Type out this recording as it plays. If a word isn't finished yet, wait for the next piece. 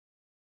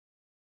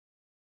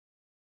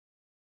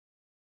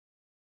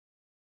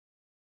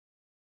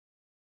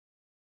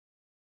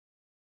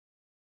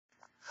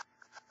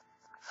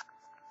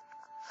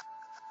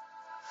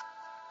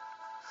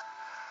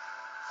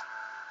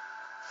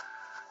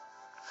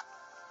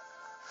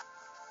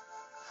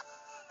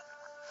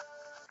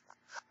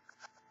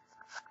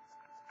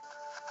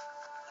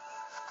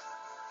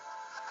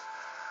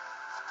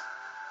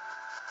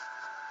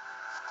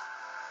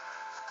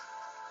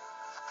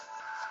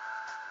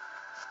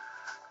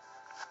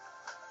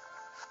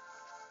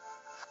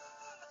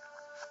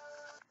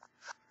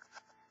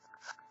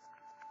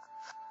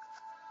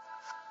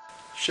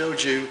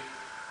showed you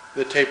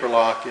the taper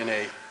lock in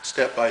a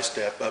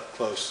step-by-step,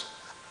 up-close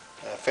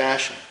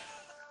fashion.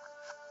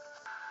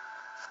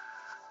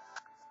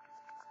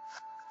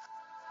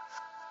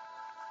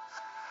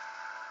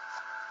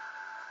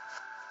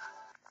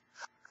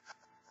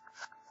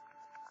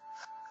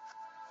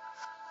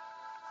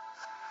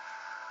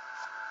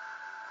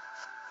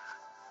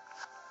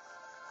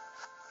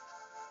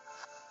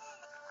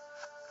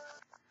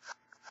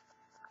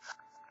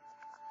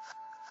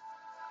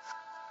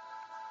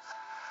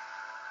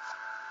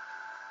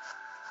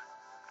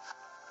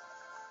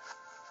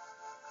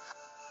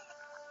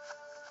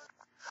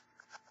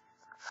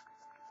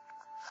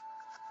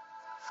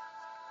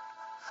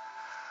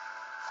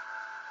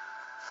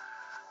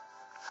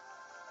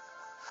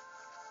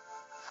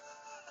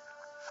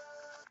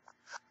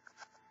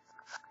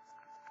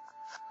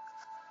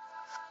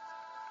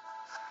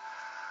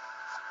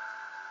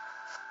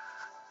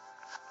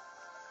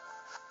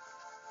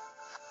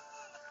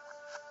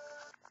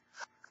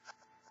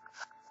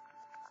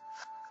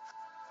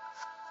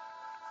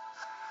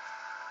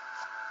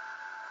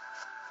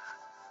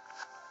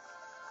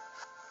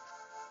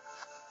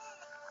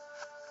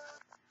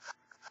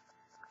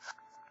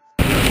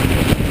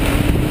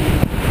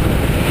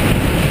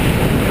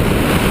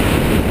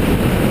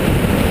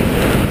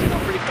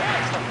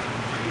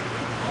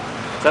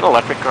 Is that an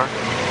electric car?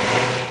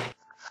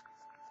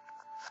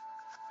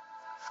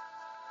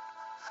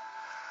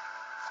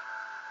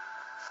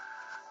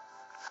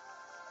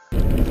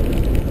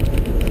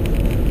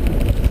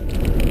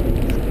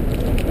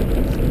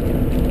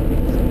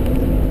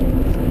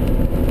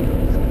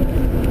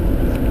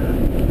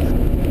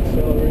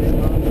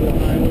 Accelerating onto the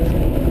highway.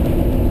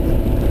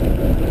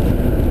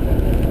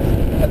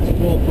 That's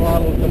full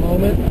throttle at the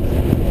moment.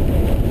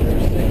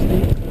 There's 60,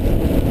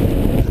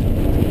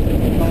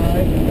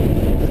 55,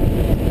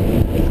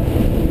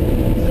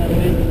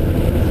 70,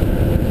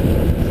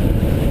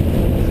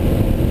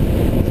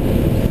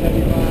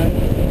 75.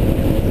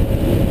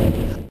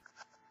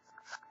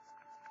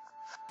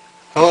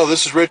 Hello,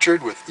 this is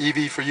Richard with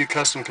EV4U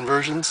Custom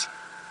Conversions.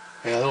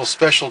 And a little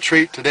special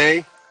treat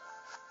today.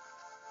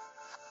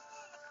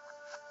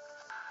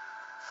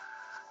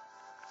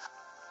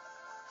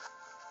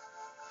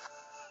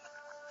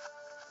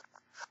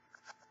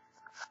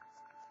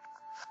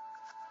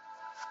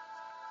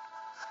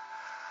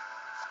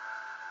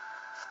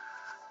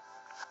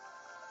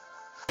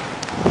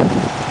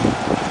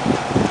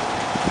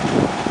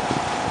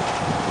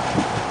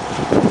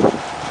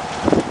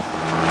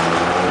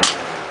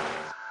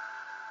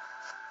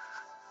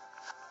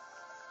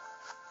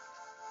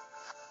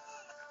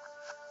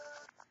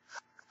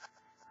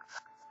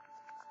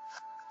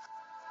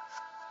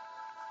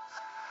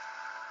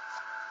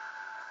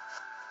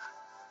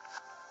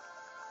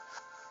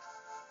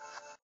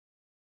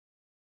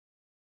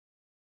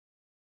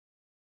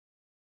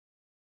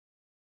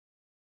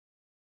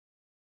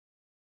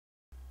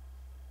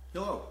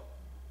 Hello,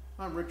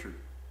 I'm Richard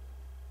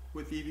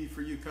with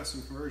EV4U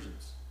Custom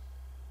Conversions.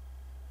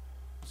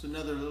 It's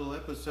another little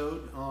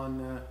episode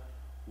on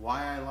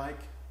why I like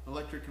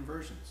electric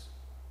conversions.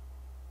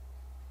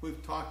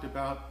 We've talked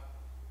about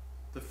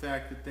the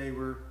fact that they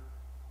were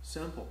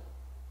simple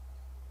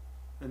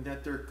and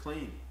that they're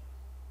clean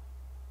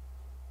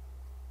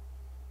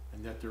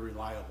and that they're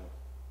reliable.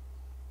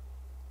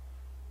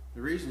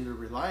 The reason they're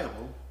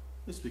reliable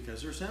is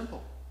because they're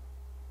simple.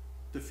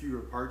 The fewer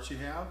parts you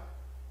have,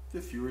 the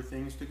fewer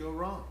things to go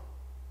wrong.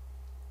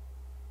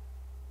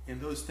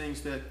 And those things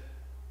that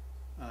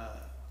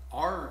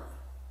are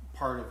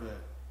part of a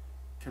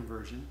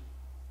conversion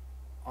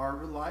are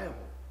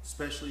reliable,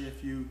 especially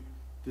if you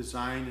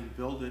design and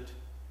build it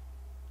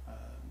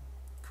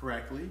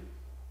correctly.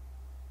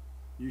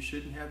 You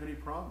shouldn't have any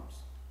problems.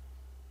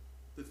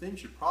 The thing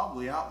should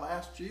probably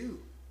outlast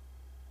you.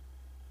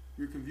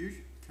 Your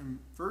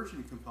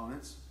conversion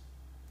components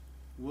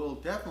will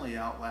definitely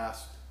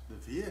outlast the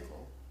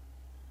vehicle.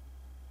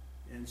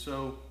 And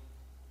so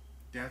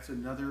that's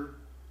another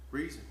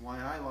reason why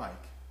I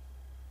like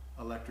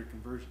electric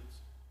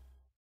conversions.